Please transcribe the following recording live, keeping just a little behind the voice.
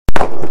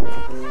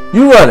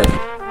You run it.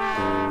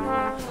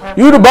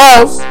 You the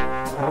boss.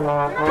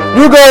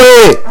 You go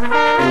ahead.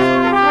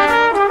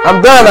 I'm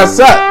done. I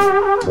suck.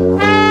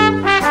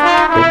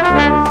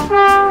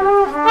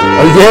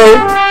 Okay?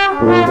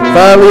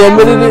 Finally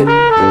admitted it.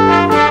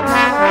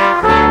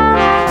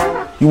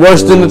 You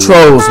worse than the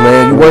trolls,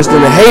 man. You worse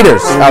than the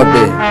haters out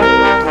there.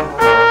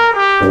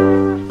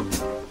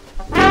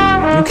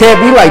 You can't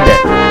be like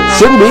that.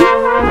 Shouldn't be.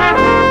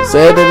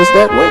 Sad that it's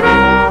that way.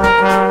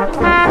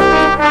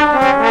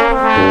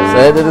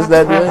 Sad that it's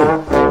that way.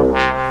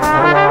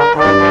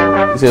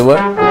 You said what?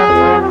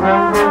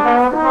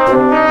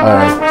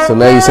 Alright, so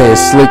now you're saying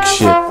slick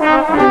shit.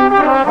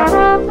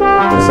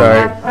 It's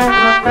alright.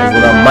 Because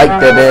when I mic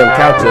that damn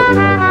couch up,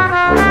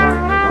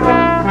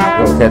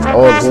 you're gonna catch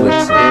all the slick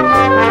shit.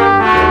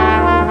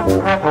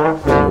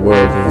 The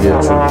world can hear the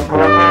truth.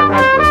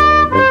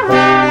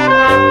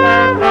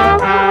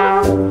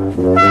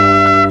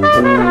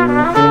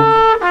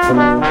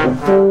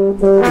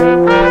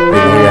 They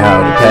can hear how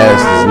the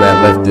past is not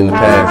left in the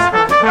past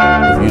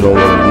if you don't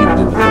want to leave it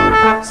in the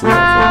past.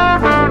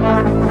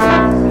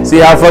 See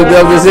how fucked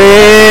up this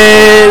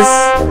is?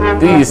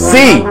 Do you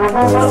see?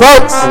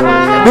 Folks,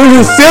 do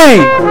you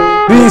see?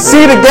 Do you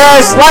see the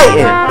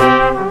gaslighting?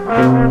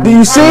 Do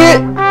you see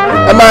it?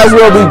 I might as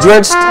well be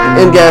drenched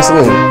in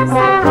gasoline.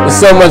 There's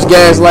so much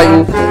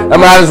gaslighting, I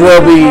might as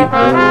well be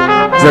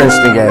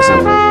drenched in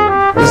gasoline.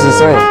 It's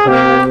insane.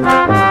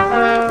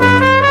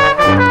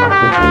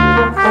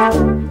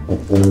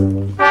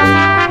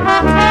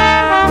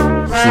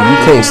 See, you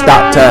can't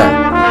stop time.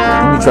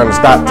 You be trying to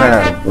stop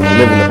time when you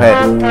live in the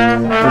past.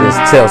 Just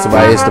tell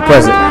somebody it's the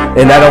present.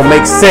 And that don't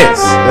make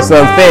sense. That's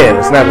unfair.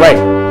 That's not right.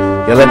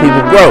 You let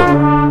people grow.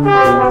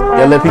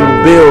 You let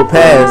people build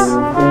past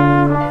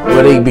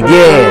where they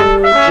began.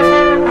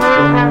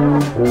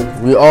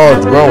 We all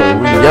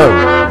grown. We young.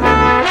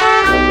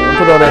 Don't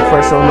put all that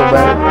pressure on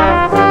nobody.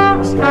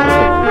 It's not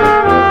right.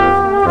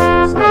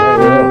 It's not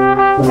right at all.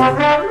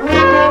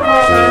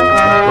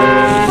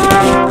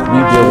 We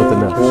deal with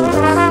enough stress.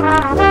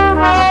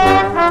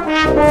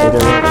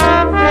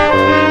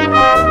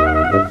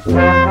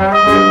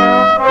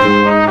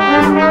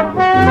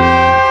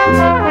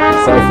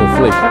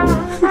 Self-inflicted.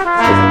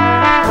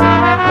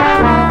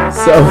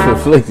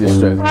 Self-inflicted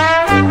stress.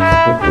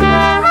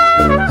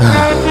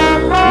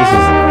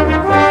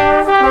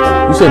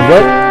 You said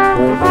what?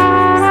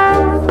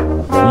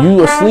 You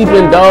a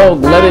sleeping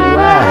dog, let it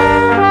lie.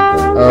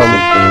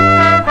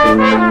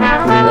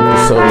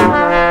 Episode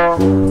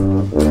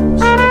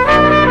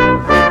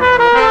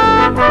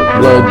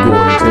Blood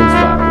Gore, Intense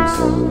Violence.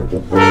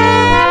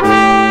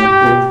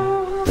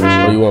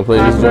 Oh, you wanna play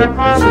this joke? You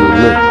should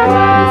look.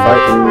 You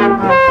fight?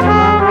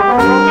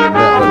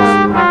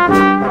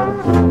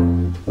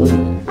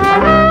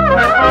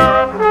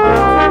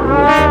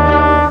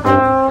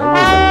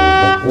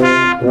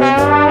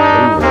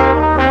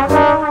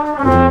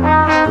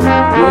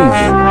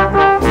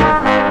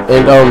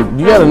 And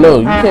you gotta know,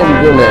 you can't be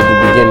doing that at the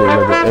beginning of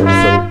the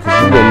episode because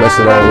you gonna mess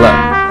it all up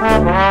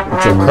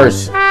with your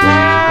cursing,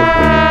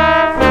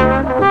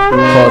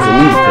 causing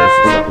me to curse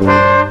or something.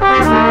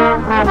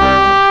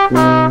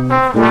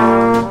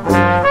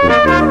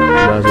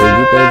 Might as well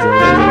get that joint.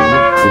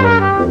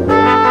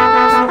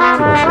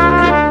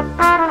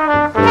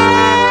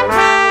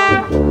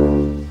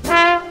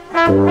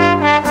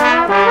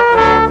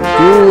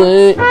 Do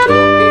it.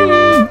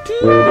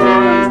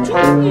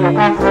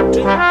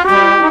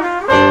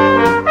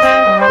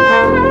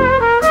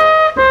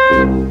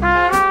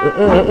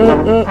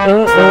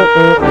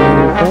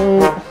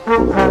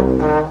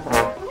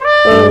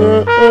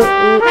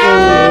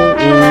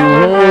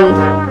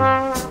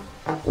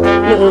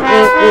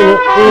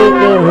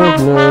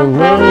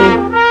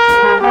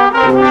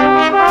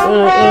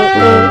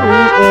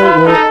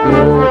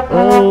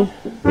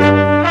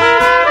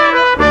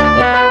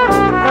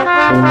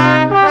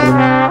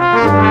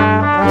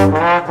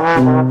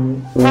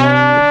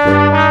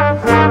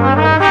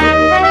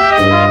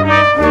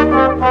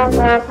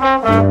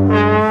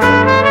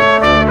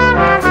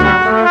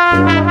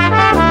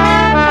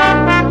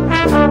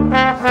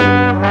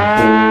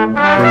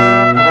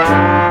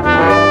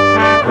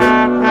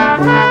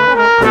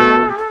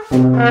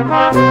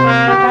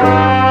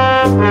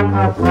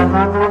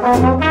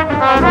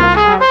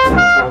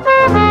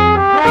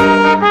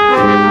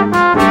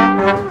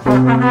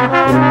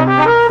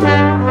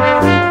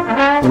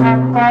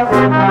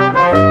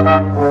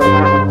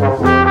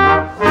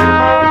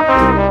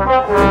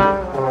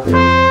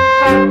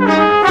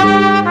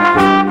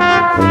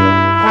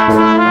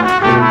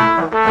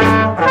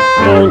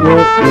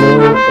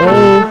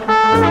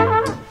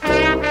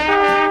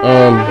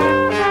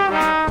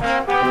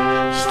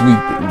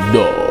 Sleeping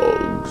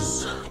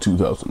Dogs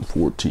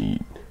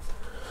 2014.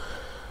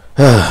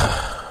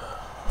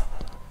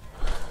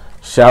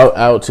 Shout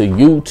out to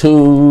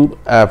YouTube.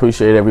 I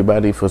appreciate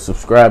everybody for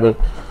subscribing.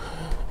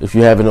 If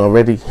you haven't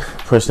already,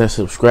 press that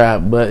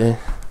subscribe button.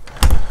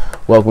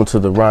 Welcome to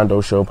the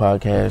Rondo Show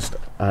podcast.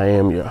 I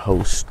am your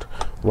host,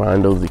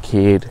 Rondo the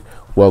Kid.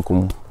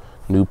 Welcome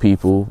new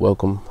people.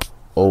 Welcome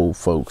old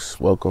folks.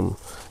 Welcome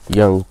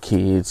young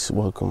kids.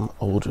 Welcome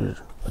older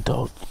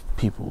adult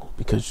people,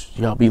 because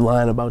y'all be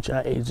lying about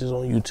y'all ages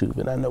on YouTube,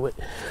 and I know it.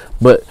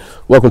 But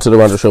welcome to the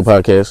Rondo Show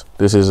podcast.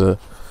 This is a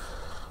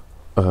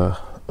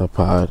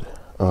pod,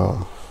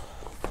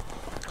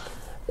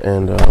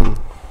 and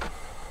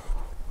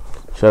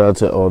shout out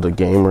to all the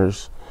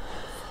gamers,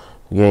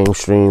 game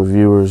stream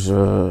viewers,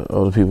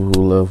 all the people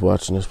who love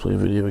watching us play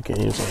video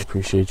games. I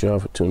appreciate y'all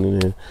for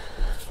tuning in.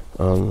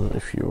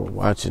 If you're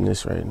watching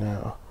this right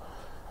now,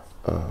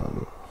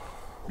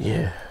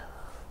 yeah,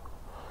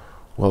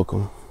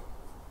 welcome.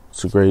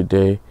 It's a great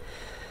day.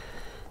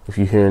 If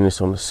you're hearing this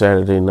on a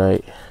Saturday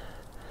night,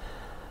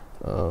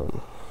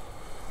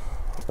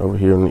 over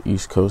here on the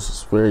East Coast,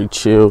 it's very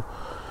chill,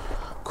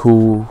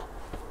 cool,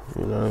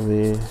 you know what I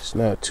mean? It's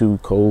not too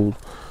cold.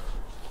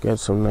 Got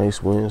some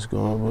nice winds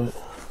going,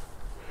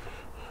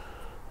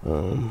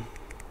 but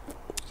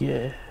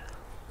yeah.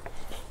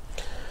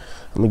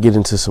 I'm gonna get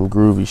into some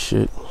groovy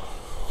shit.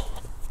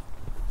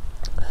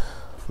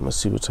 I'm gonna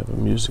see what type of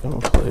music I'm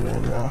gonna play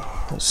right now.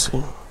 Let's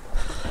see.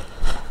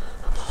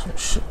 Some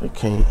shit I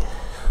can't.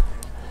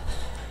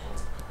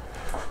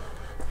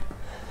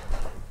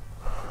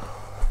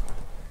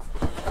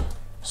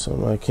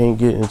 Something I can't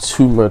get in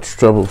too much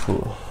trouble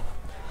for.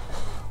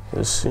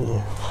 Let's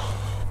see.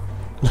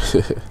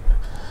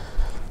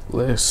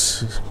 Let's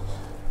see.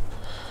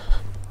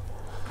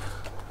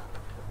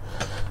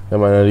 That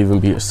might not even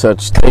be a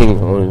such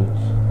thing on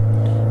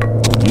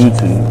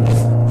YouTube.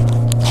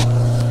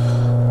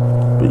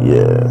 But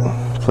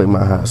yeah, play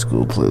my high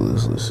school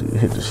playlist. Let's see.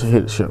 Hit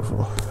the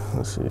shuffle.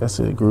 Let's see. I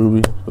said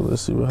groovy, but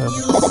let's see what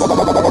happens.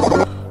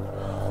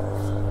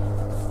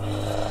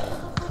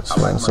 Let's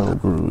find something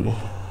groovy.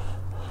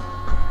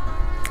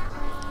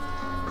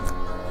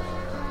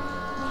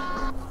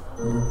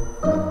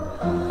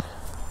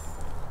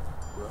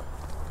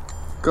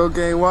 Go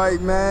game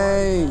white,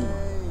 man.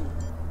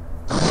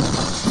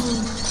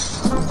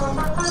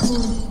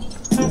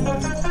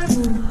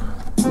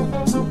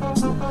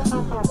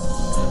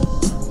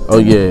 Oh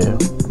yeah.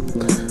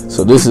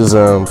 So this is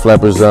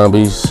Flapper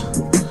Zombies,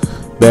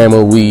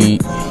 Bama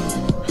Weed.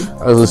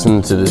 I was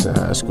listening to this in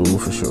high school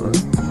for sure.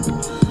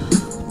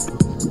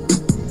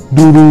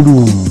 Doo.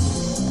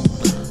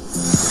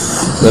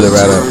 Let it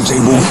right up.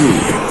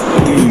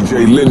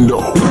 DJ Lindo.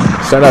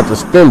 Shout out to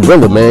Spin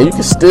Brilla, man. You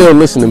can still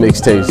listen to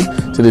mixtapes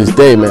to this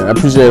day, man. I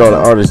appreciate all the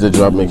artists that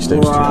drop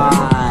mixtapes too.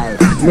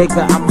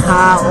 Nigga, I'm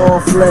high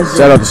off pleasure.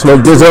 Shout out to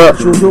Smoke Dizza.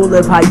 You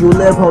live how you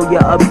live, hold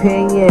your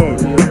opinion.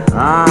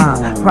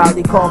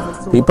 Probably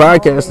coughing. He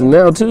podcasting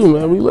now too,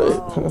 man. We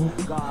lit.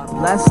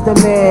 Bless the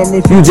man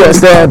if You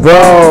just that,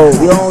 bro.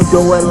 You don't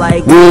do it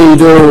like We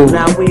do.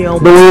 Now we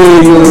don't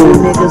Believe you.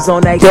 niggas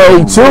on that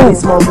K2.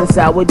 smoking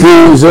sour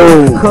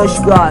Diesel. Kush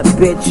God,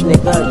 bitch,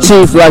 nigga.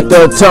 Chief like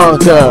the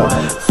Tonka.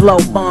 Flow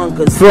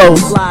bongers, Flow.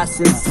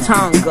 license,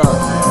 Tonga.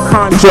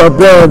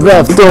 Contraband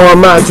left, throwing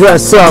my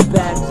dress up.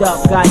 Backed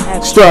up, got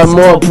extra. Start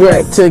more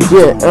bread to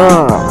get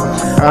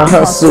I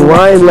hustle,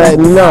 I ain't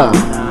letting up.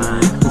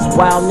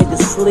 Wild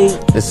niggas sleep.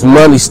 It's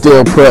money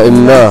still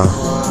putting up.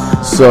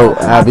 So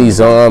I be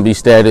zombie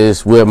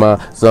status with my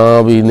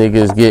zombie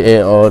niggas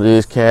getting all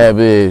this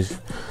cabbage.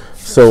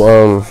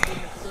 So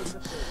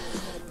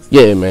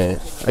yeah,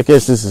 man. I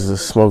guess this is a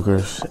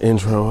smoker's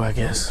intro, I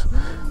guess.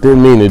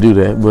 Didn't mean to do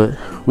that, but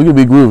we could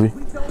be groovy.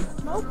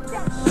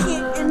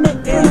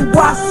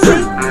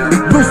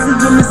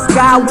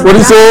 What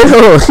he said?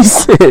 Hold on. He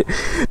said,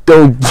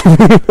 don't give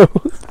me those.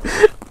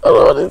 Hold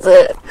on, what he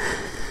said?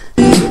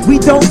 We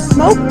don't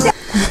smoke that.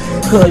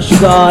 Kush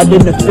God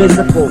in the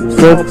physical.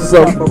 Focus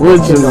on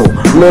original.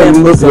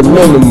 Minimum,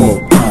 minimal.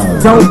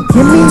 Don't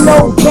give me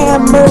no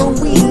camera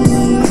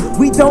weed.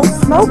 We don't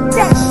smoke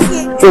that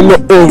shit. In the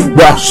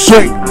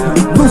shit.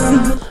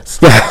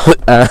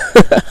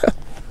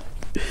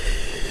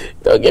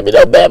 Don't give me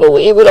no bad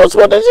weed. We don't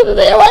smoke that shit in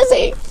the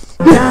NYC.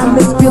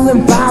 Diamonds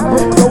feeling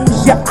vibrant.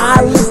 Close your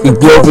eyes. You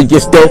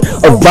glorious day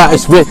of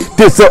vibes with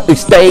this up and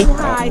stay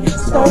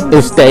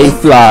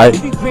fly.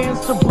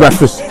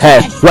 Breakfast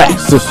has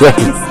racks of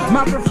seconds.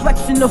 My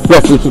reflection of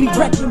Breakfast. Don't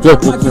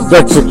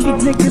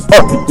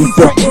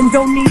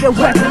need a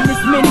weapon.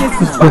 This minute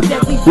is fuck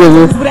that we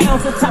with an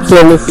ounce of top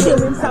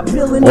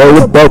all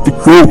about the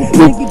crew.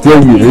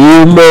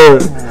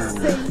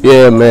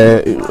 Yeah,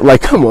 man.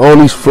 Like, come on,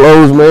 these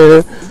flows,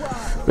 man.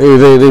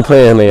 They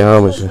playing their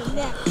homage.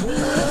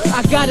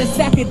 I got a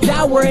sack of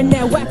dower in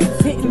that weapon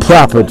hitting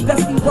Proper.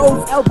 Dusty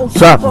roads, elbows,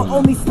 Proper.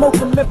 only smoke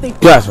them if they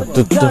Gotcha.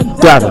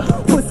 done.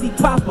 Pussy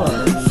popper.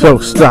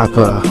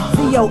 Showstopper.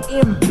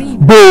 C-O-M-B.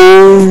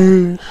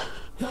 Boom.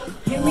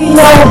 Give me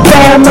no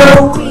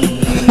Bama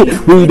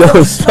weed. We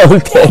don't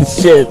smoke that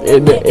shit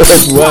in the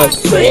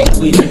NYC.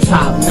 We the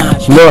top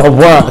notch. No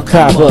one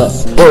copper.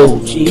 Oh,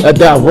 a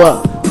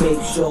dawa.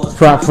 Make sure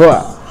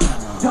Proper.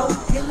 don't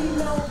give me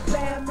no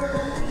Bama.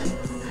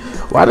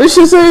 Why did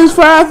she say it's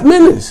 5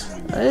 minutes?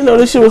 I didn't know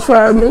this shit was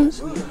 5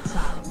 minutes.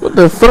 What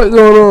the fuck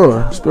going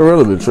on? It's been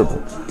really been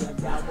tripping.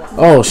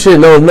 Oh shit,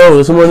 no,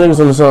 there's some more niggas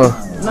on the song.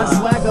 Not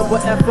swagger,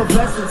 but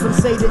effervescence. Some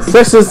say that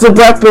This is the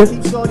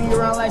weapon. shorty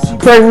around like she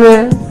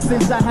pregnant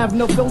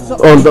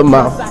on the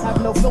mouth.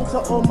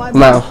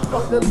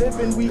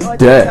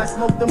 Dead.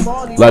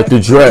 Like the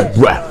dread.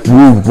 Rap.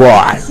 Woo.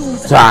 Why.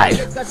 Tie.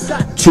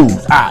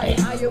 Choose. I.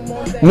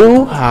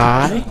 New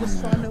high.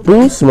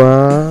 Blue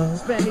smile.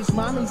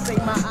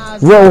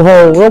 Roll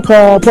ho. Roll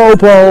call.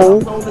 Popo.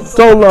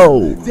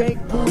 Solo.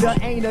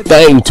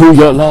 Thing to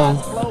your lung.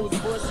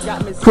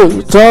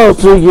 Quick talk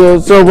to you.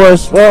 So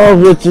what's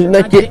wrong with you?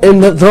 Naked in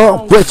the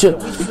dark with you.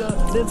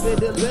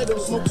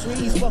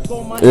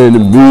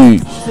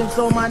 Enemies.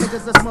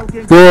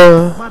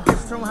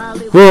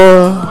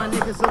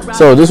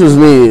 So this was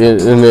me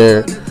in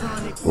there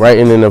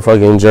writing in the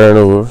fucking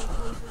journal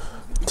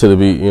to the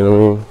beat, you know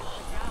what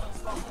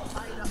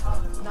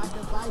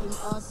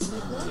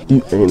I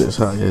mean? You ain't as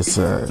hot as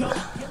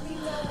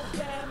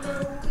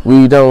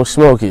we don't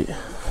smoke it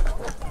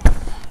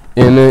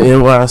in the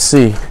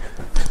NYC.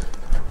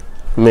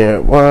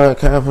 Marijuana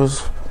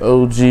cappers,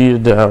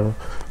 OG down,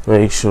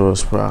 make sure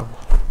it's proper.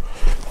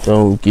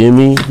 Don't give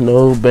me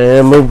no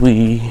Bama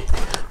weed.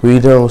 We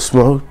don't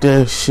smoke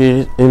that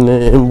shit in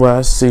the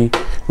NYC.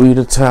 We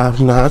the top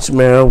notch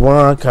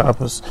marijuana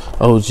coppers.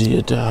 OG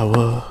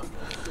Adawa.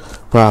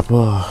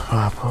 Proper.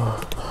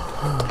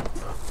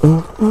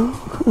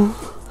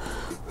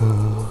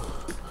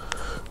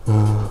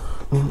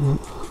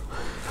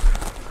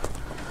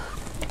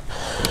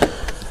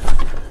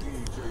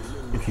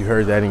 If you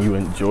heard that and you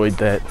enjoyed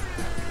that,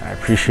 I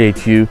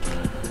appreciate you.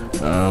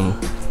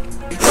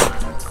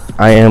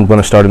 I am going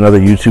to start another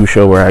YouTube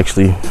show where I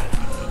actually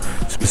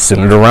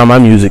centered around my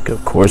music.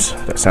 Of course,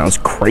 that sounds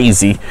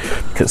crazy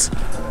because,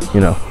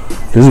 you know,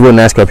 this is what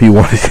NASCAR P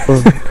wanted.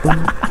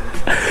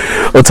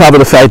 On top of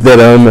the fact that,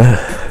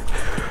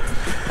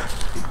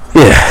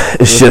 yeah,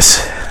 it's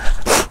just,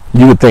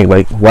 you would think,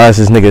 like, why is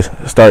this nigga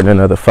starting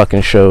another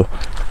fucking show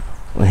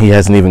when he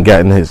hasn't even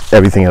gotten his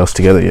everything else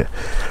together yet?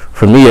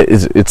 For me,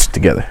 it's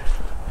together.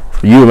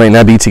 For you, it might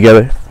not be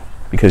together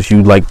because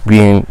you like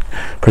being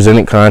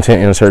presenting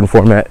content in a certain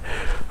format.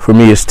 For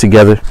me, it's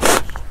together,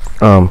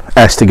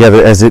 as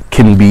together as it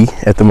can be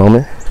at the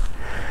moment,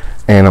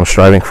 and I'm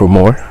striving for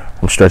more.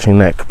 I'm stretching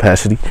that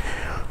capacity,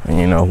 and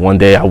you know, one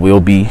day I will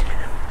be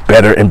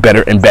better and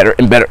better and better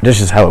and better.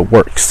 This is how it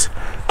works.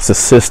 It's a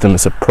system,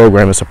 it's a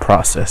program, it's a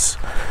process.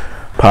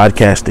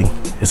 Podcasting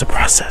is a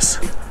process.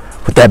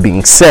 With that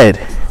being said,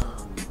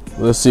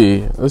 let's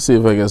see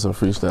if I got some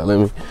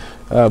freestyle.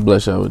 I'll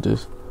bless y'all with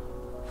this.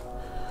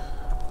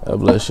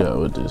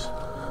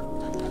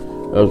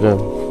 Okay.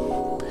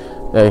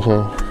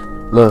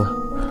 Look.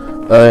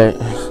 Alright.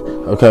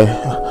 Okay.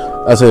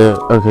 I said,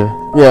 okay.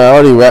 Yeah, I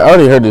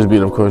already heard this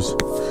beat, of course.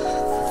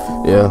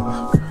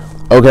 Yeah.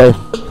 Okay.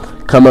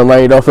 Coming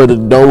right off of the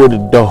door with the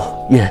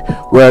door. Yeah.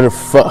 Where the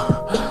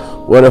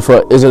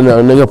fuck isn't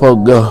a nigga supposed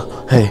to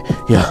go? Hey,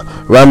 yeah.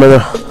 Rhyming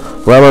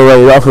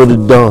right off of the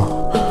door.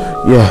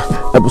 Yeah.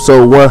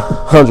 Episode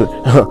 100.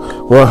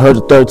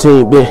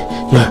 113, bitch.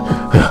 Yeah.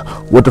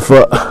 What the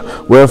fuck?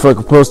 Where the fuck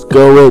I'm supposed to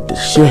go with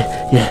this shit?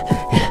 Yeah.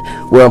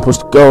 Where I'm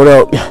supposed to go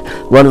though? Yeah.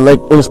 Running like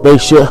in a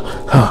spaceship.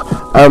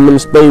 I'm in the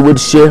space with the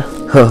shit.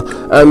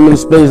 I'm in the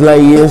space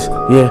light years.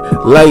 Yeah.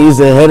 Light years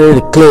ahead of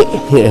the click.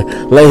 Yeah.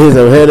 Light years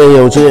ahead of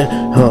your shit.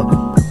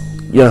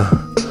 Yeah.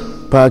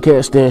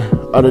 Podcasting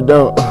all the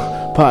dumb.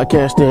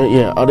 Podcasting,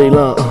 yeah, all day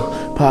long.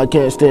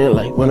 Podcasting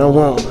like when I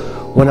want.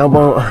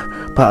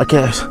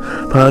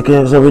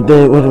 Podcast every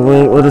day.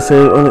 What to say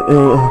on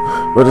the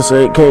what to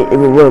say? Can't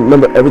even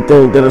remember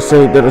everything that I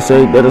say.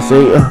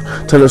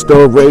 Tell a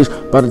story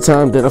by the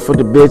time that I put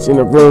the bitch in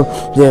the room.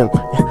 Yeah,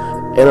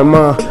 and a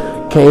mom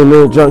came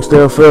in drunk,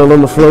 still fell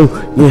on the floor.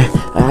 Yeah,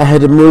 I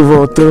had to move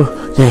on through.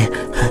 Yeah,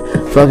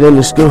 fucking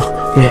the school.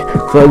 Yeah,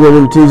 fucking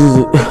them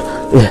teachers.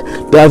 Yeah,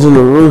 dodging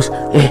the roofs.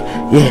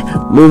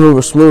 Yeah, moving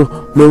real smooth,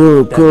 moving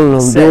real cool.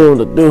 I'm doing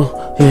what I do.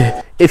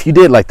 Yeah. If you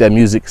did like that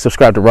music,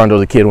 subscribe to Rondo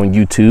the Kid on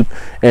YouTube,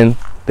 and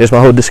there's my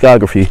whole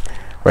discography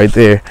right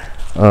there.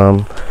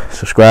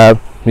 Subscribe,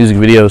 music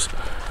videos,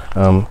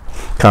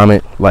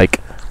 comment,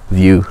 like,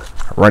 view,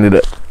 run it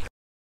up.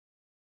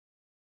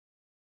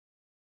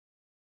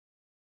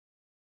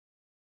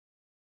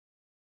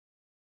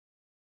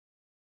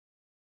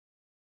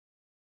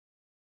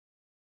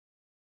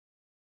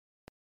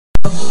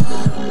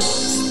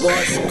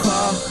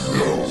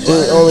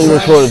 Shit only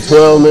recorded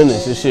 12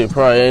 minutes. This shit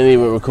probably ain't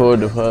even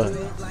recorded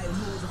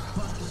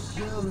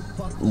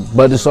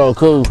but it's all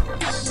cool.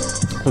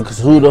 Because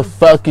who the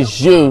fuck is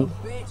you?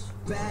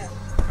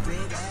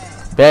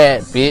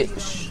 Bad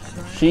bitch.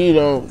 She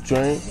don't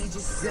drink.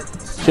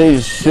 She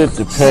just sip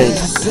the paint.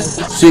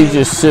 She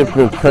just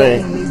sipping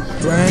paint.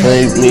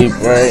 Make me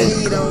brain.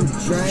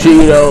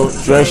 She don't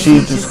drink.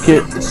 She just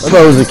kid. I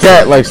thought it was a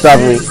cat like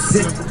stopping me.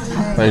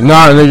 Like,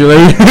 nah, nigga,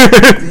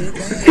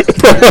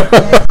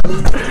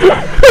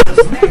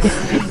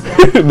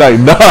 like,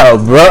 nah,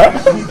 bruh.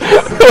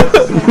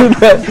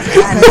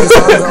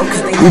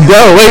 We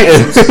done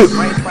waiting.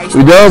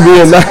 We done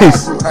being nice.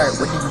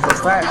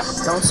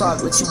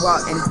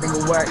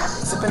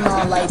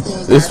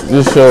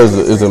 This show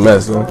is a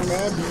mess, man.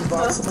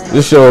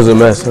 This show is a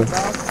mess, man.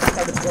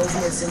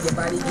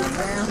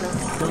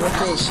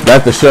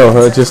 Not the show,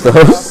 huh? Just the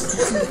host.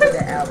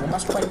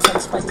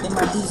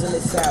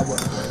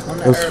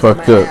 That's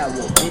fucked up.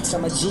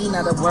 I'm a G,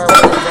 not a word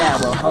with a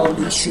vowel.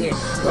 Holy shit,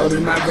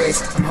 holding my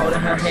wrist, I'm holding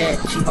her head,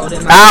 she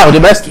holding my ow,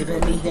 giving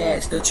me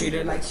head, still treat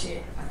her like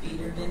shit. I feed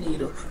her the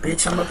needle,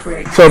 bitch, I'm a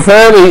prick. So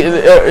apparently,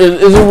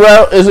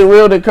 is it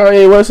real that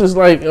Kanye West is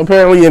like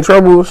apparently in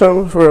trouble or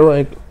something for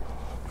like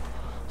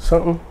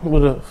something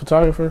with a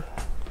photographer,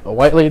 a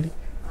white lady?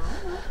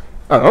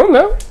 I don't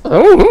know.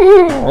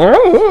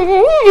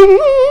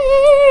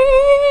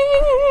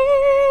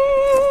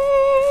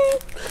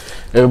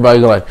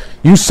 Everybody's like,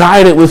 you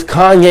sided with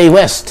Kanye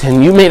West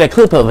and you made a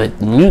clip of it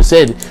and you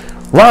said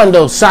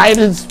Rondo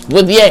sided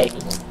with Ye.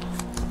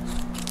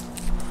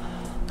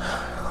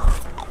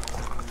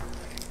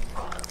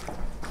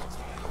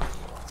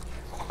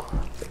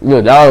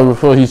 Yeah, that was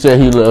before he said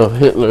he loved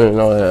Hitler and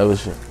all that other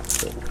shit.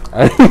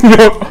 I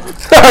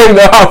didn't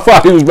know how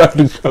far he was about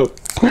to go.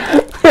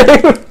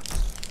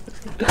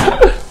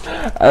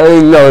 I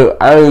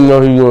didn't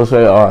know he was gonna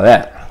say all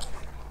that.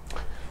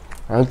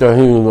 I thought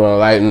he was gonna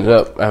lighten it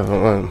up after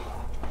one.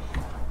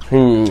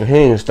 He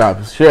didn't stop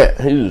his shit.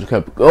 He just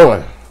kept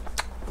going.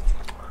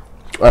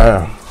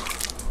 I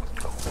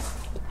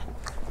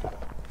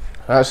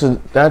have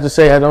to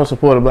say I don't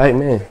support a black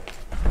man.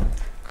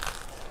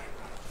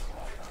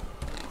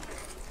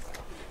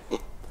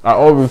 I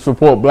always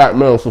support black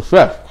male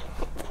success.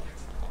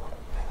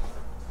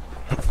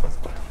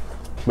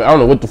 But I don't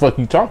know what the fuck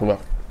you talking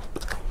about.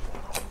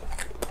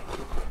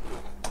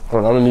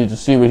 I'm gonna need to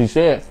see what he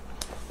said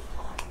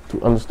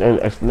to understand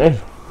the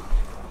explanation.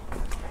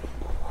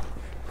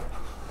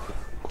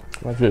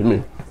 That's just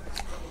me.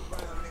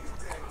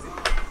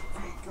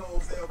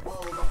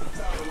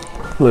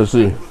 Let's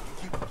see.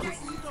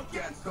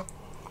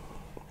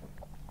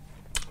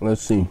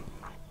 Let's see.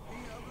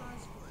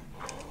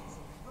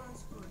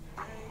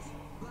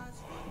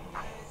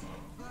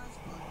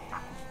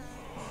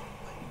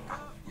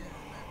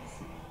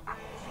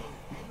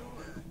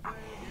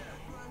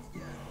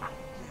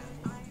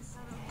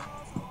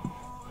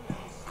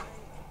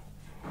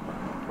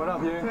 What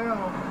up, here?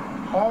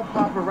 All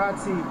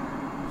paparazzi,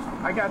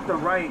 I got the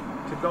right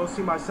to go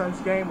see my son's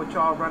game with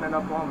y'all running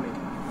up on me.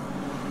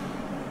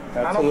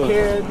 I don't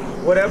care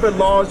whatever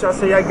laws y'all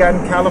say I got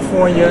in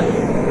California.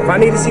 If I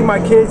need to see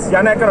my kids,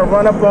 y'all not gonna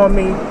run up on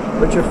me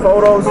with your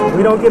photos.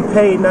 We don't get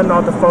paid nothing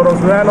off the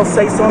photos. We have no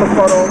say-so on the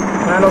photo. We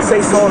have no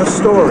say-so on the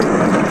story.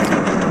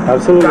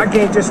 Absolutely. I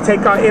can't just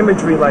take our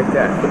imagery like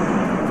that.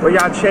 Or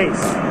y'all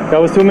chase.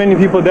 There was too many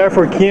people there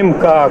for Kim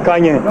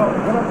Kanye. No,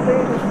 what I'm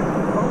saying is,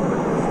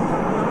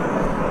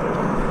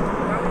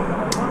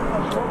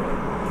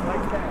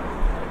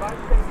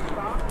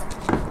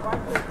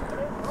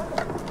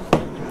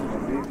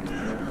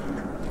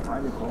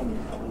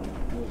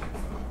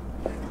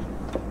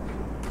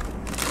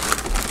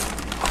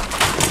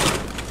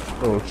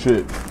 oh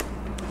shit.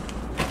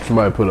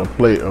 Somebody put a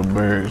plate of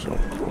berries on.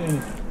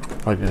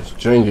 Like it's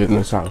ginger in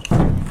this house.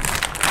 Next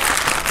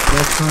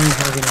time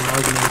having an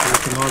argument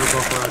with another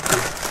paparazzi.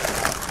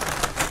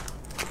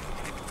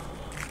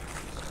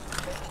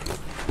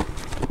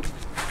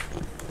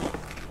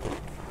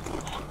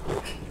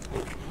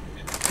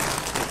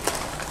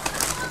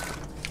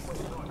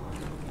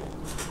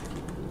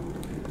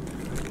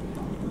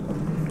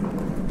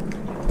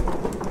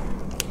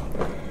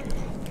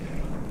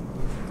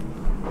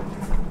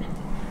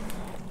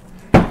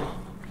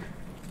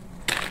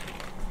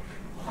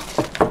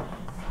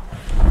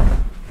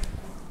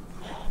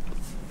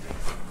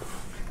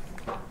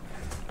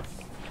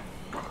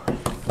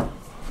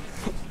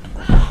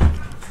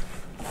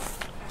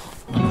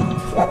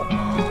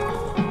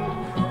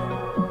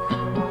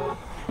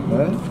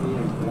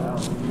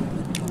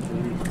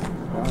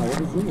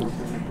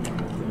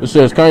 It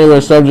says Kanye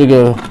West subject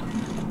of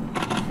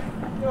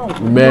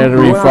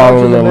battery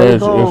following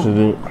alleged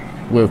incident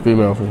with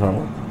female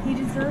photographer. He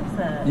deserves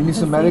it. You need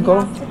some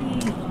medical?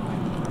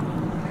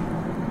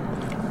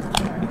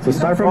 so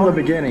start from the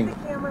beginning.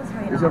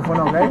 Is your phone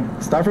okay?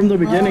 Start from the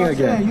beginning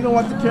again. You don't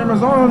want the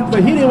cameras on,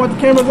 but he didn't want the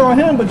cameras on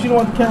him, but you don't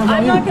want the cameras on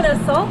I'm you. not going to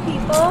assault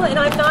people, and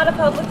I'm not a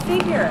public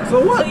figure.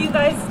 So what? So you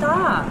guys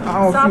stop.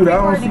 I don't Stop see that. I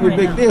don't recording see the right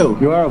big now. deal.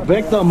 You are a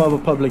victim of a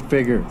public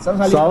figure.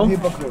 Sometimes So,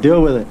 people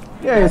deal with it.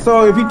 Yeah,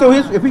 so if he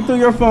threw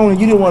your phone and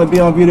you didn't want to be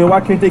on video,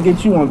 why can't they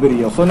get you on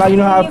video? So now you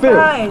know how I You feel.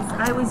 guys,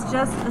 I was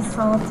just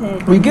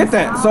assaulted. We get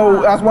that.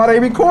 So that's why they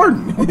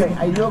recording. Okay,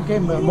 are you okay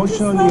Just let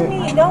emotionally?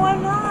 me. No,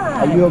 I'm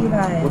not. Are you okay?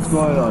 guys. What's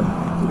going on?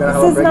 You gotta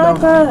have This a is breakdown? not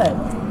good.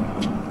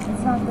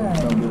 It's not good.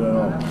 Don't do that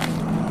at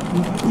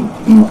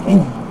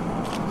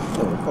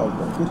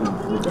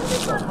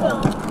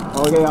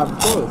all. Okay, of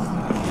course.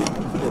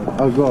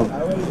 I'll go.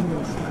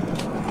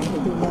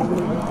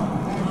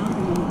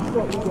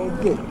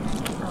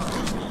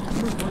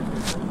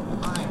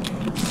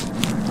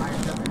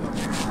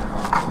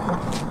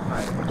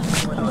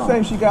 She's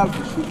saying she got it.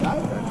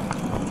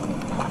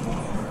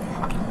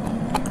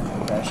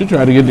 She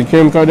tried to get the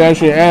Kim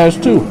Kardashian ass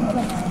too.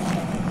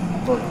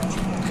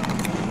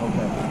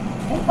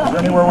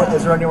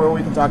 Is there anywhere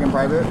we can talk in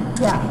private?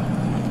 Yeah.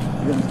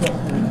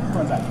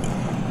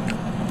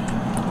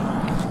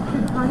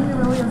 Kanye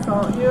really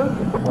assault you?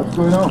 What's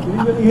going on? Did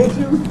he really hit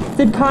you?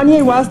 Did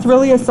Kanye West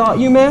really assault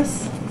you,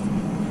 miss?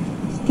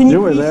 Can you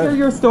please share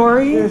your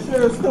story? Yeah,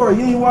 share a story.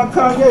 You didn't want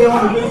Kanye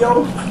on the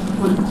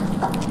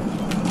video?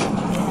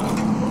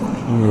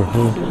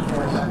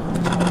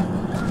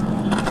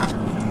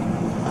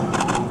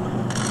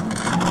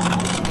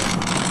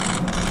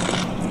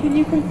 Can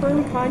you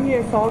confirm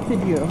Kanye assaulted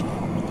you?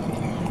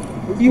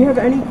 Do you have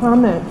any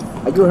comments?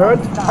 Are you hurt?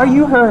 Are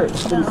you hurt?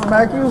 Did he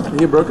smack you? Did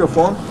he break your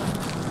phone?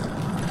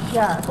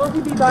 Yeah. Will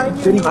he be buying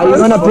you? Are you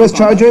gonna press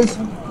charges?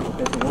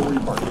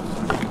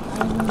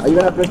 Are you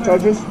gonna press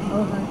charges?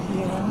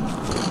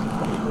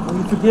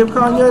 You forgive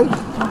Kanye?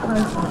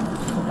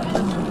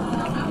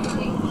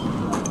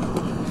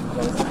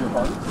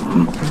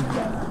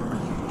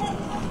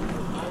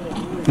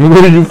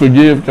 What did you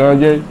forgive,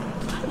 Kanye?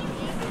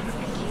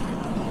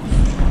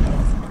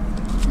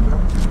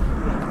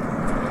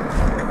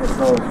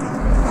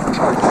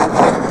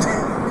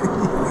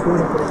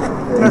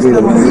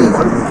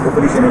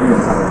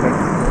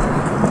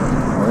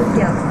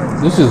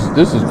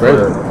 This is great.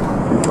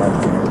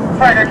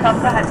 Partner,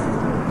 come ahead.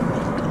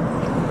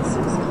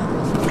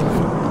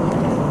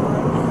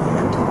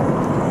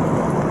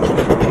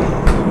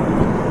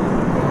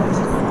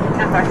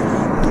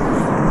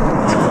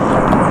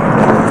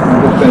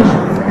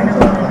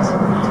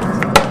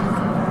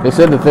 They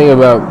said the thing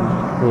about.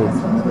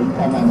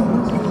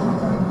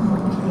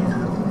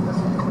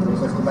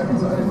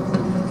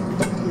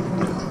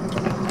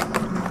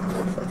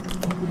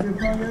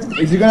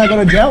 Is he gonna go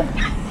to jail?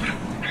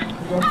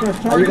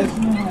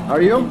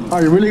 Are you?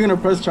 Are you really gonna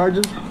press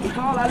charges?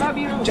 Nicole, I love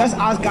you. Just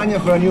ask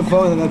Kanye for a new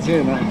phone and that's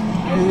it,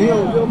 man.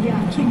 Nicole,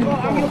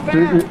 I'm your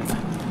fan.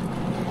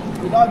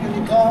 Cuidado,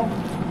 Nicole.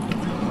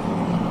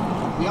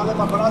 We have the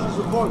paparazzi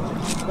support.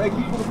 Thank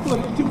you for the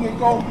foot too,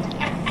 Nicole.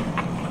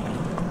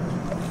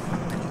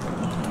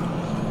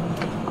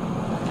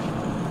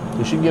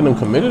 Did she get him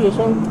committed or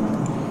something?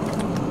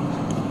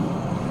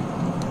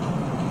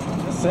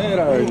 Just say it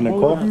already,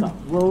 Nicole.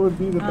 What would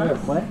be the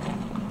best? What?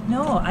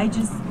 No,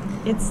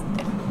 it's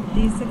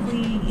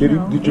basically, Did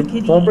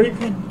your phone break? You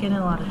could get in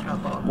a lot of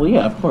trouble. Well,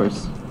 yeah, of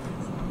course.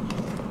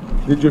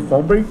 Did your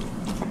phone break?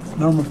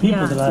 Normal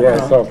people that I Yeah,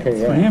 know. it's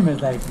okay, yeah. For him,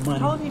 it's like money.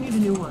 How do you need a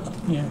new one?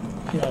 Yeah,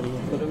 get out of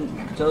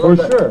here. For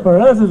sure. For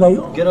us, it's like,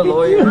 Get a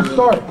lawyer,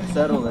 Start.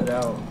 settle it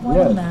out.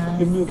 What a mess.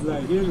 give me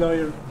like, your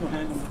lawyer will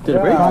handle it. Did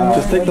it break?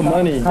 Just take the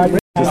money.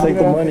 Just take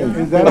the money.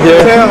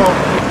 Tell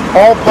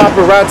all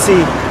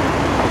paparazzi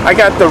I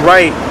got the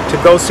right to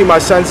go see my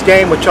son's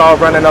game with y'all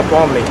running up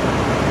on me.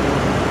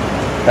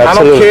 I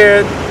don't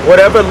care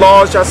whatever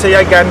laws y'all say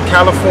I got in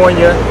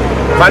California.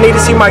 If I need to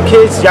see my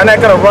kids, y'all not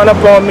gonna run up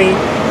on me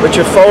with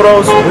your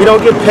photos. We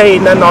don't get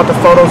paid nothing off the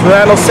photos. We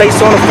have no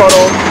say-so on the photo.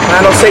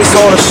 I have no say-so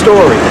on the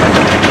story.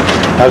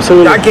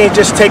 Absolutely. Y'all can't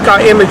just take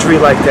our imagery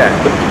like that.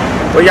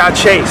 Or y'all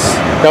chase.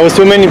 There was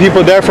too many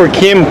people there for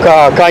Kim,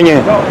 Kanye.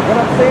 No, what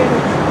I'm saying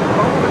is,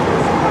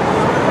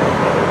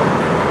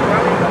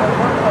 y'all ain't gonna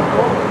run up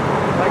on me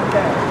like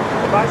that.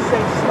 If I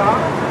say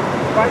stop,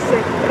 if I say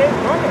it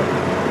ain't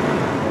running.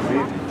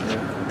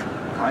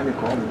 Kanye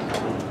called me.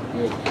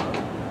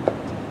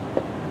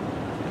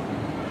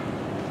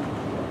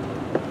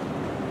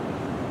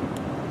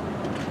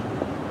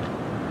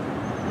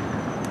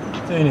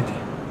 Say anything.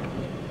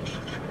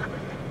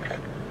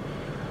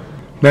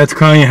 That's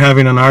Kanye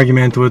having an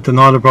argument with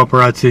another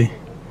paparazzi.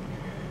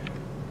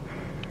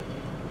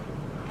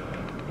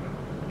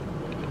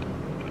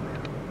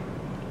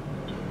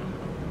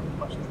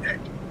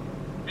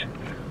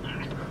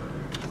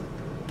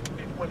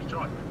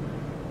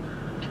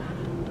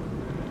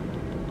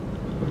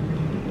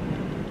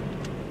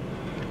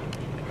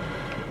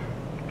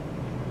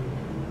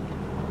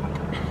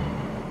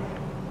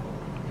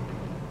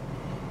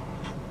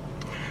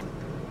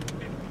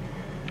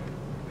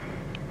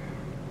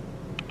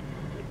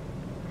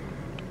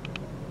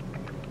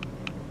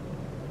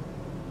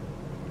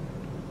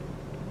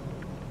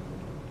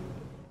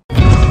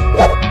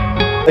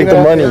 Take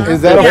the money.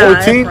 Is that a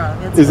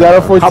 14? Is that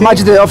a 14? How much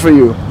did they offer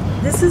you?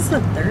 This is the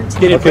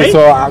 13th. Okay, so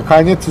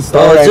Kanye to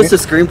start. Oh, it's just a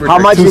screen protector. How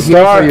much did he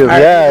offer you?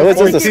 Yeah, it was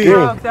just a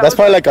screen. That's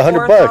probably like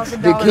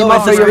 $100. Did Kim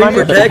offer you money?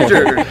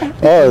 Protector.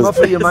 Oh,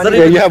 Offer you money?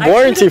 yeah, you have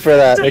warranty for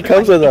that. It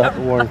comes with a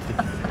warranty.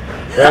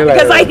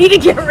 Because I need to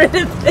get rid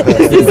of this.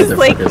 This is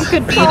like, you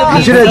could be in a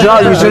You should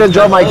have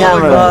dropped my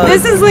camera.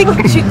 This is like,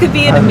 you could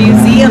be in a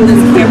museum. This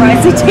camera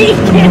has to take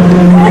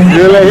it.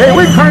 You're like, hey,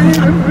 wait, Kanye,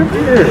 I'm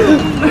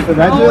here.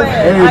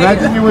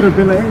 Imagine you would have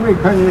been like, hey, wait,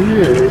 Kanye,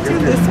 here. Do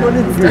this one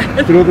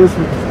instead. Throw this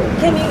one.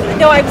 Can you,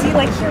 no, I'd be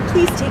like, here,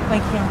 please take my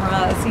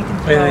camera so you can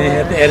throw You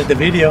have to it. edit the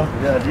video.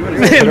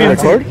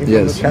 Record?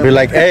 Yes. Be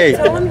like, hey,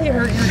 Tell him you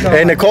hurt your dog.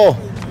 hey, Nicole.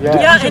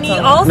 Yeah, and he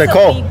also,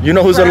 Nicole, he you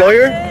know who's a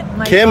lawyer? grabbed it.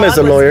 My Kim is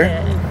dog a lawyer.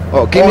 was bit.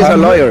 Oh, Kim is a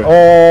lawyer.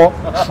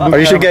 Oh, Or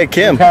you should get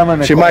Kim.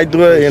 She might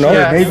do it, you know?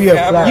 maybe a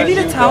flash. You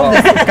need to tell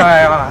this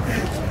guy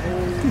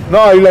off.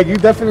 No, you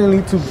definitely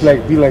need to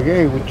like be like,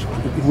 hey,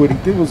 what he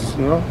did was,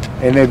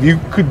 and if you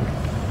could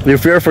You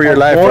fear for your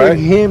life, avoid right?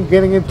 him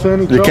getting into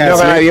any You trouble, can't No,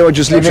 sleep. I would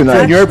just sleep and it's in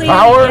tonight. your Actually,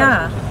 power,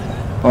 Yeah.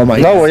 Oh my.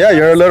 No, well, yeah,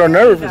 you're a little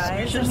nervous.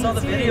 You should have saw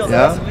the video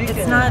Yeah.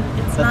 It's not.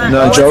 It's not.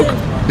 Not a joke.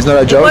 It's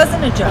not a joke. It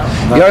wasn't a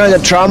joke. You're in the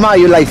trauma.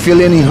 You like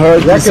feeling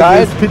hurt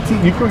inside.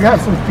 You could have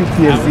some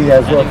PTSD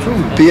as well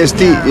too.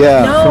 PTSD.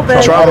 Yeah. No,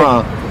 but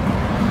Trauma.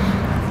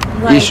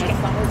 like,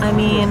 I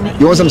mean,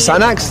 You want some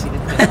Xanax?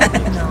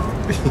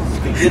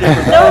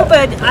 no,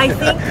 but I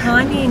think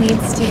Kanye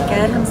needs to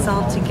get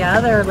himself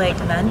together, like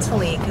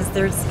mentally,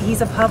 because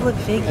he's a public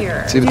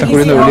figure. Sí, está He's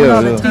corriendo known video,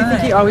 all the yeah. Do you think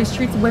he time. always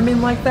treats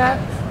women like that?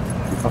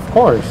 Of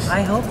course.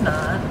 I hope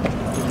not.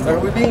 Are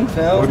we being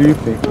filmed? What do you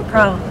think?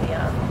 Probably,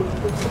 yeah.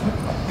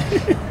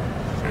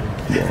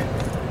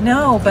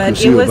 No, but You'll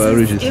see it what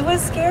was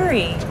Bowers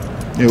scary.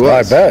 It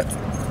was. I bet.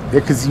 Yeah,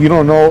 because you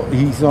don't know.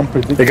 He's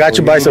unpredictable. It got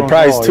you by don't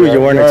surprise, know. too.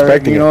 You weren't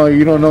expecting you it. know,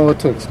 You don't know what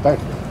to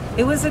expect.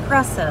 It was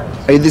aggressive.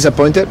 Are you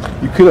disappointed?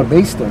 You could have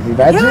maced him.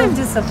 Imagine. Yeah, I'm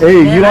disappointed.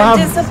 Hey, you don't I'm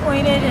have.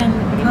 disappointed in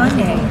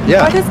Kanye.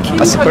 Yeah. Why does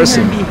Kim As a come here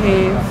person. and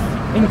behave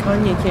and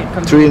Kanye can't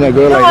come Treating a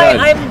girl No, like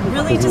that. I'm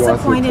really Because he wants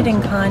disappointed in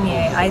attention.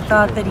 Kanye. I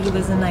thought that he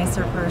was a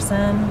nicer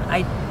person.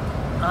 I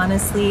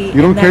honestly.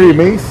 You don't and that carry he-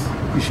 mace.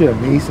 You should have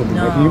maced him.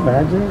 No. Can you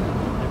imagine?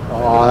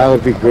 Oh, that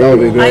would be great. That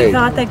would be great. I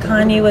thought that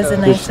Kanye was a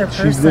nicer she's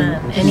person, the-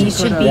 and he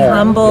should be Yeah,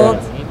 humbled.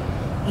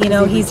 You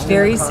know, he's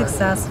very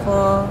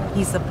successful.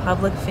 He's a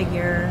public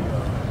figure.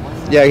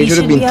 Yeah, he should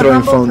have been be a throwing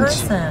humble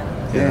phones. person.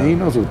 Yeah, he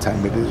knows what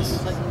time it is.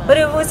 But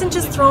it wasn't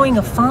just throwing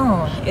a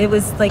phone. It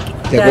was like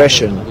The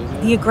aggression.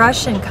 The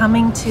aggression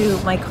coming to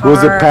my car.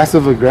 Was it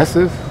passive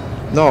aggressive?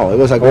 No, it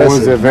was Or aggressive.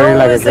 was it very No,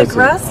 like it was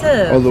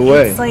aggressive. All the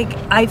way. It's like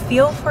I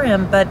feel for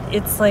him, but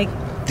it's like.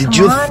 Did come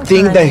you on,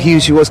 think that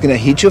Kanye. she was gonna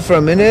hit you for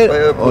a minute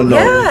or no?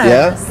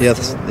 Yes. Yeah.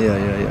 Yes.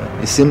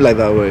 Yeah. It seemed like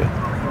that way.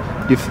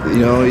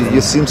 You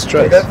seem I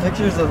stressed. got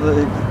pictures of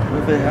it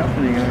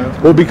happening.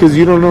 Well, because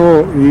you don't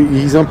know,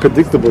 he's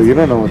unpredictable. You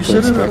don't know what You to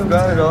shouldn't expect. have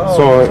got it all.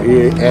 So,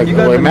 You got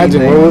to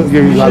imagine be what named. was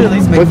your You should at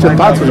least make bunch of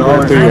thoughts was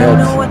going through I your don't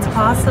head. know what's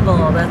possible.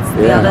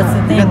 That's Yeah. that's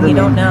the thing. We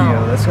don't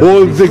know.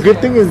 Well, the good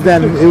thing is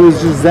that it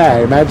was just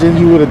that. Imagine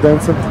he would have done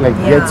something like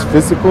gets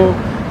physical.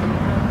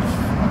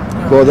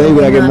 Well, then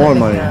you're gonna get None more of it,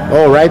 money. yeah.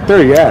 Oh, right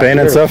there, yeah. Pain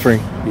and sure. suffering.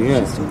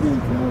 Yeah.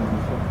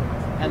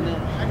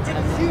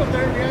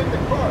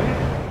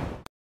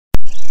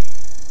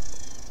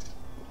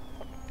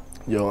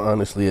 Yo,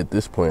 honestly, at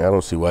this point, I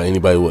don't see why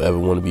anybody will ever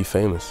want to be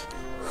famous.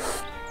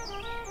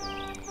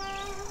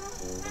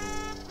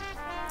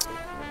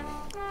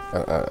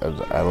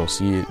 I don't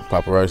see it.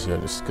 Paparazzi are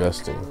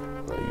disgusting.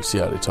 Like, you see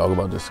how they talk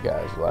about this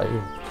guy's life,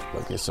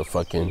 like it's a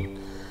fucking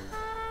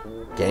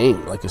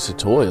game, like it's a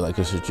toy, like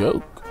it's a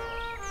joke.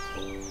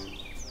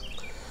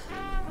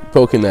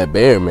 Poking that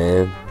bear,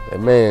 man. That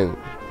man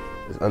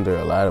is under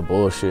a lot of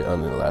bullshit,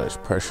 under a lot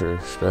of pressure,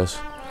 stress.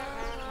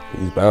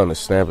 He's bound to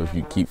snap if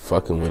you keep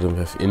fucking with him,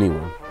 if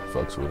anyone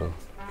fucks with him.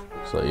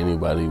 So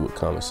anybody with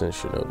common sense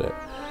should know that.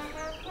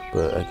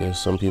 But I guess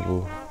some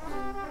people,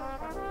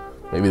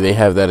 maybe they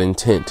have that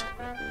intent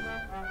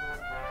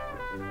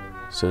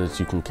so that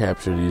you can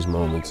capture these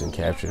moments and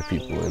capture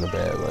people in a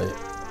bad light.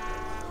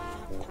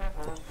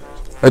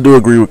 I do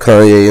agree with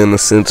Kanye in the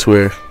sense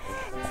where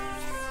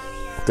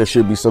there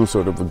should be some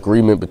sort of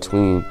agreement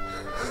between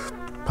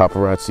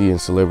paparazzi and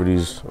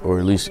celebrities, or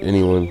at least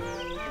anyone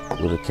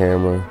with a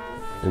camera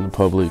in the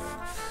public.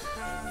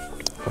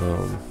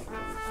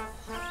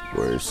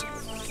 Whereas,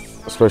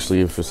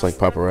 especially if it's like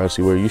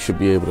paparazzi, where you should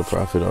be able to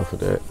profit off of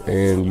that,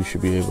 and you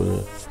should be able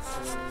to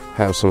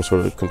have some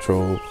sort of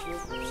control.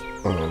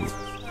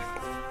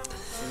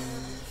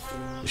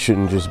 It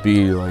shouldn't just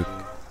be like,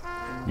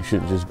 you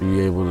shouldn't just be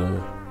able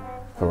to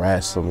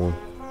harass someone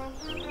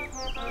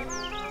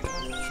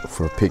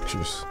for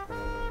pictures.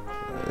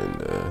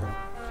 And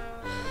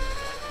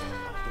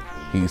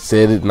he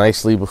said it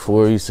nicely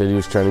before. He said he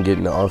was trying to get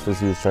in the office.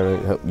 He was trying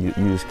to help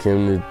use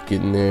Kim to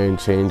get in there and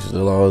change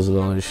the laws and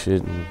all this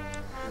shit. And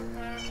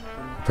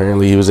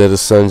apparently he was at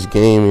his son's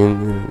game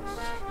and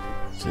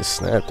just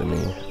snapped at me.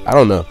 I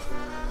don't know.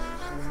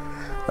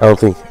 I don't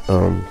think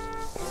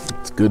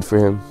it's good for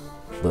him,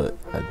 but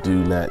I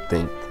do not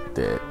think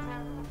that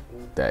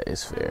that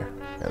is fair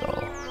at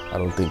all. I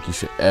don't think you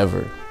should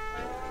ever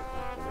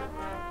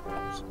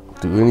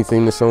do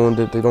anything to someone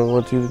that they don't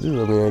want you to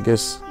do. I mean, I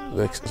guess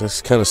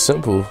that's kind of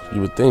simple, you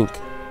would think.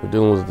 We're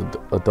dealing with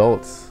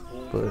adults,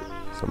 but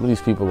some of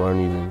these people aren't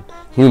even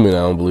human, I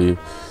don't believe.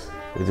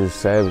 They're just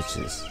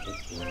savages.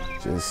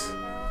 Just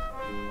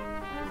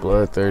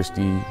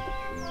bloodthirsty,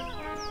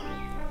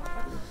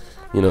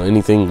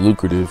 anything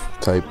lucrative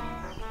type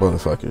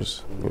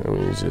motherfuckers. You know what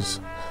I mean? It's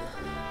just,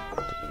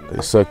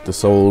 they suck the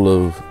soul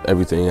of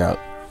everything out,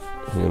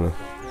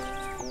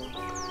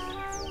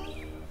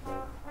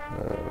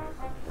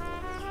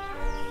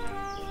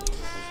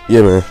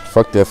 Yeah, man,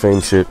 fuck that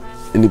fame shit.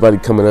 Anybody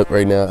coming up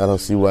right now, I don't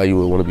see why you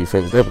would want to be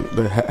famous. There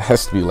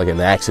has to be like an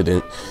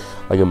accident,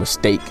 like a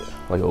mistake,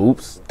 like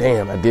oops,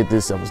 damn, I did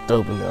this, I was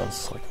dope, and I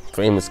was like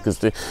famous, because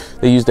they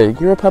use that,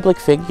 you're a public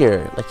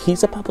figure, like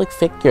he's a public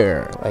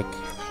figure, like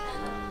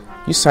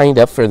you signed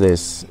up for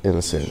this, in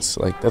a sense.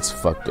 Like, that's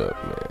fucked up,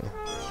 man.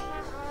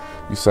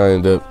 You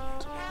signed up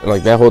And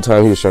like that whole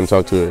time he was trying to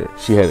talk to her,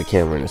 she had a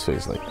camera in his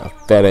face, like a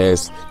fat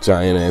ass,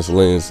 giant ass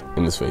lens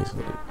in his face.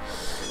 Like,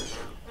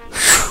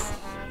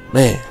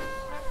 man,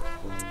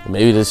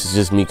 maybe this is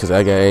just me because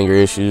I got anger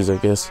issues, I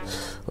guess,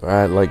 or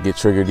I like get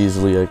triggered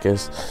easily, I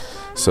guess.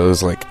 So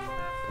it's like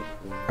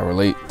I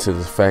relate to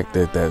the fact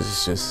that that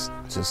is just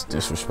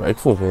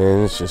disrespectful,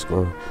 man. It's just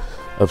gonna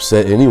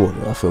upset anyone,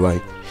 I feel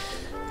like.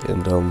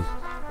 And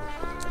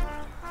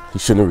he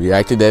shouldn't have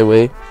reacted that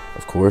way,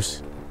 of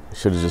course. He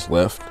should have just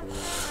left.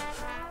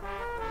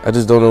 I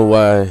just don't know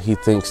why he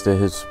thinks that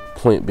his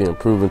point being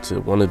proven to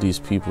one of these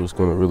people is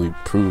going to really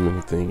prove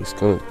anything. It's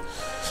going to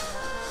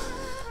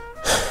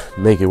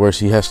make it worse.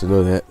 He has to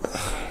know that.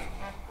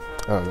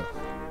 I don't know.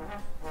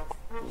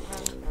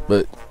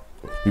 But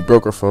we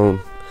broke her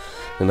phone,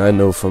 and I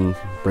know from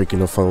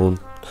breaking a phone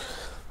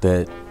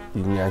that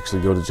you can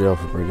actually go to jail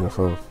for breaking a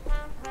phone.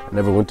 I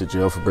never went to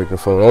jail for breaking a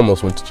phone. I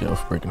almost went to jail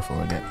for breaking a phone.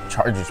 I got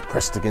charges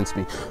pressed against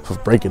me for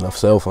breaking a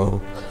cell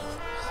phone.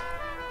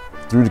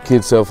 Threw the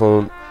kid's cell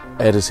phone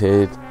at his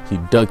head. He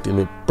ducked and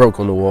it broke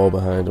on the wall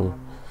behind him,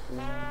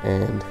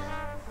 and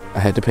I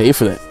had to pay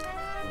for that.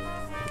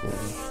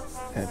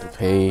 I had to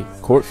pay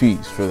court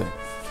fees for that.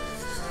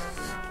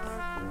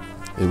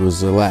 It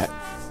was a lot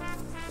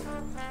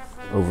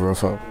over a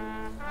phone.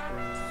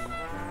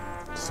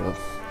 So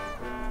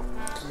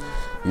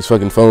these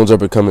fucking phones are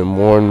becoming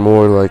more and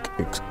more like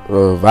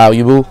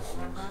valuable.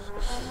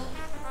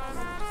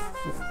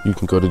 You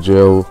can go to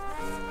jail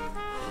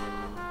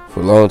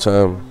for a long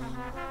time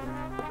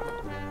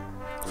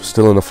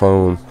stealing a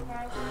phone,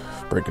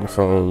 breaking a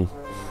phone.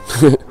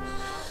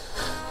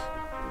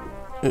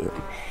 Yeah.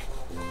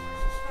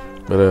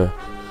 But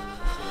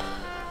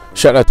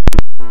shout out to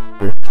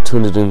you for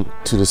tuning in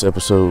to this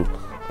episode.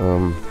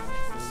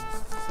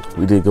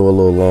 We did go a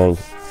little long.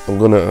 I'm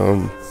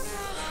gonna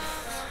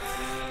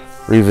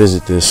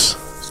revisit this.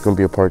 It's gonna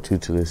be a part 2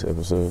 to this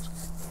episode.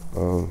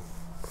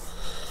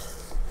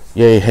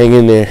 Yeah, hang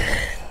in there.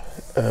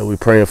 We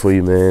praying for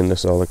you, man.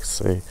 That's all I can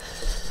say.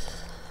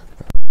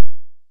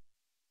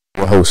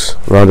 My host,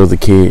 Rondo the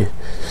Kid.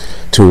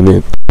 Tune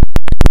in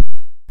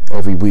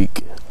every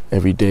week,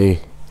 every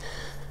day.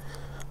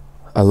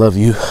 I love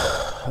you.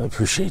 I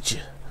appreciate you.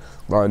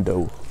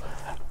 Rondo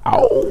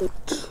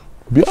out.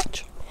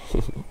 Bitch.